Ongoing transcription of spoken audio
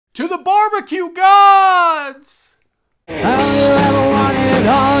To the barbecue gods! All you ever wanted,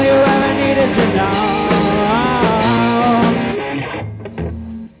 all you ever needed to know.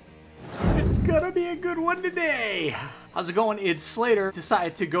 It's gonna be a good one today. How's it going? It's Slater.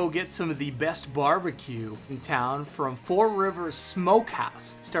 Decided to go get some of the best barbecue in town from Rivers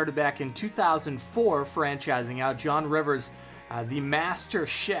Smokehouse. Started back in 2004, franchising out. John Rivers, the master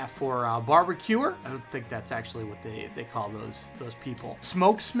chef or barbecuer. I don't think that's actually what they call those people.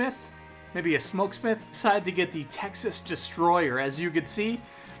 Smokesmith, maybe a smokesmith. Decided to get the Texas Destroyer. As you can see,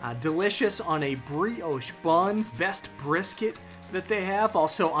 delicious on a brioche bun. Best brisket that they have.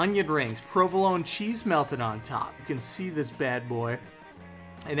 Also onion rings, provolone cheese melted on top. You can see this bad boy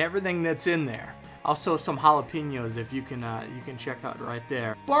and everything that's in there. Also some jalapenos, if you can check out right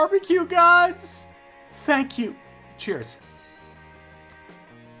there. Barbecue gods, thank you. Cheers.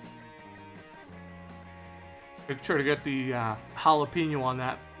 Make sure to get the jalapeno on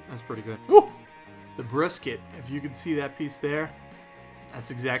that. That's pretty good. Ooh. The brisket, if you can see that piece there,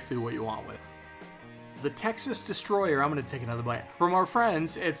 that's exactly what you want with it. The Texas Destroyer, I'm gonna take another bite. From our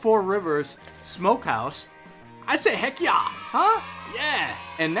friends at Rivers Smokehouse, I say heck yeah, huh? Yeah.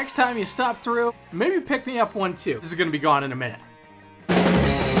 And next time you stop through, maybe pick me up one too. This is gonna be gone in a minute.